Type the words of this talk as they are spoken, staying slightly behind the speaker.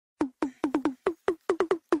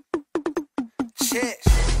Shit.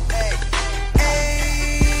 Hey. Hey.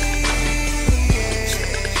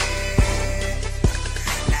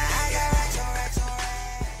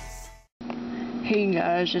 Hey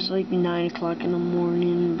guys, it's like 9 o'clock in the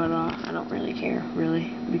morning, but I don't really care,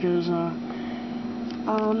 really, because I'm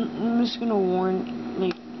just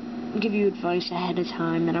gonna give you advice ahead of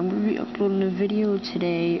time that I'm gonna be uploading a video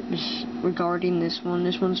today regarding this one.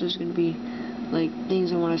 This one's just gonna be like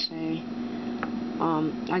things I want to say.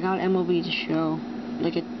 I got MLB The Show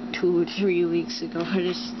like 2 or 3 weeks ago. I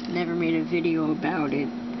just never made a video about it.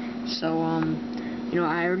 So you know,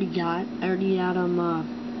 I already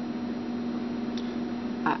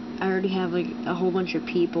have like a whole bunch of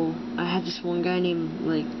people. I have this one guy named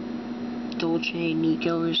like Dolce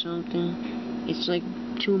Nico or something. It's like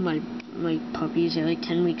 2 of my puppies. They're like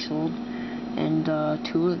 10 weeks old, and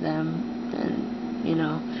 2 of them, and you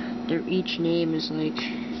know, their each name is like,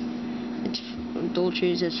 it's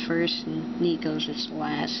Dolce's is first and Nico's is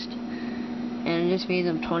last. And I just made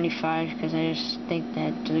them 25 because I just think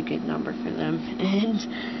that's a good number for them. And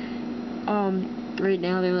right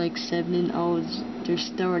now they're like 7-0. They're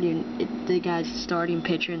starting. The guy's starting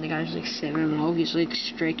pitcher, and the guy's like 7-0. He's like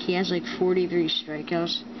he has like 43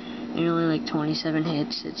 strikeouts and only like 27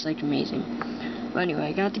 hits. It's like amazing. But anyway,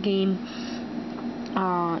 I got the game.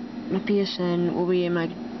 My PSN will be in my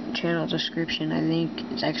channel description. I think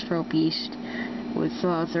it's X-Pro Beast with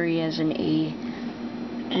 3 as an A.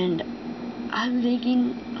 And I'm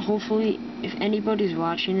thinking, hopefully, if anybody's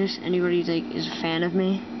watching this, anybody like is a fan of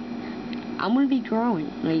me, I'm gonna be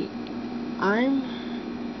growing. Like, I'm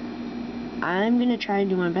gonna try and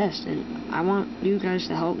do my best, and I want you guys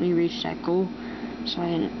to help me reach that goal. So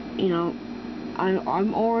I, you know,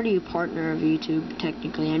 I'm already a partner of YouTube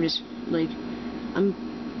technically. I'm just like,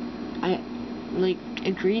 I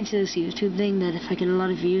agreed to this YouTube thing that if I get a lot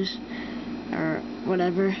of views or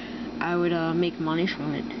whatever, I would make money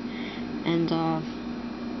from it, and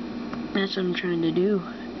that's what I'm trying to do.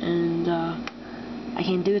 And I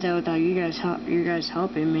can't do that without you guys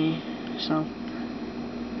helping me. So,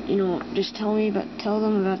 you know, just tell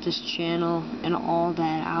them about this channel and all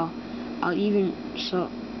that. I'll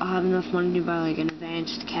have enough money to buy like an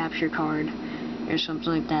advanced capture card or something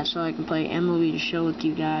like that, so I can play MLB The Show with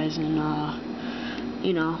you guys and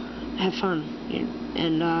you know, have fun.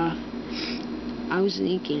 And I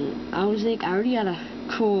already got a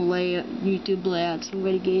cool YouTube layout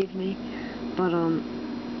somebody gave me, but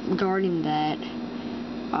regarding that,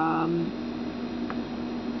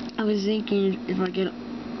 I was thinking if I get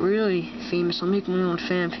really famous, I'll make my own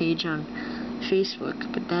fan page on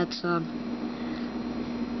Facebook. But that's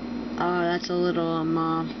a little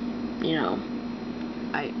you know,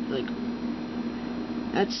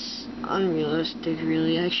 that's unrealistic,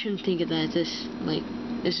 really. I shouldn't think of that. This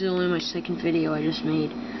is only my 2nd video I just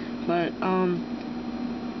made. But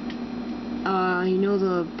you know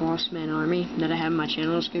the Bossman Army that I have in my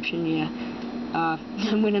channel description? Yeah.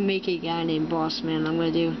 I'm gonna make a guy named Bossman. I'm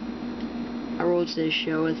gonna do a road to the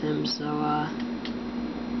show with him. So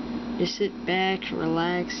just sit back,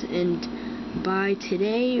 relax, and by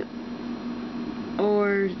today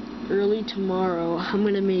or early tomorrow, I'm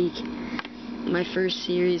gonna make my first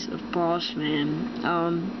series of Bossman.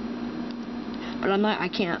 But I'm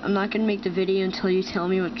not gonna make the video until you tell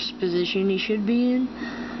me which position he should be in.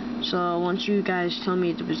 So once you guys tell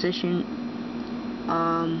me the position,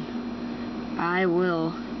 I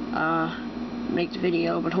will make the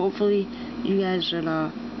video. But hopefully you guys would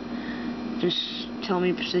just tell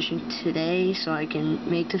me position today so I can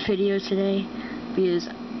make the video today, because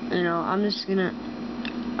you know, I'm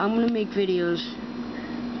gonna make videos.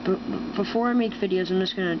 But before I make videos, I'm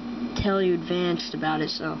just gonna tell you advanced about it,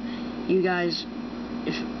 so you guys,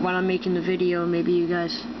 when I'm making the video, maybe you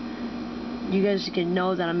guys can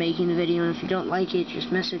know that I'm making the video. And if you don't like it,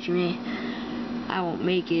 just message me. I won't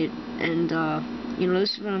make it. And you know,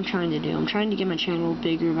 this is what I'm trying to do. I'm trying to get my channel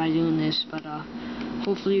bigger by doing this, but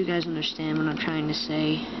hopefully you guys understand what I'm trying to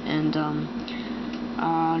say. And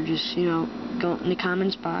just, you know, go in the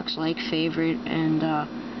comments box, like, favorite, and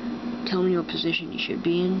tell me what position you should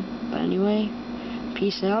be in. But anyway,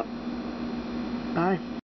 peace out. Bye.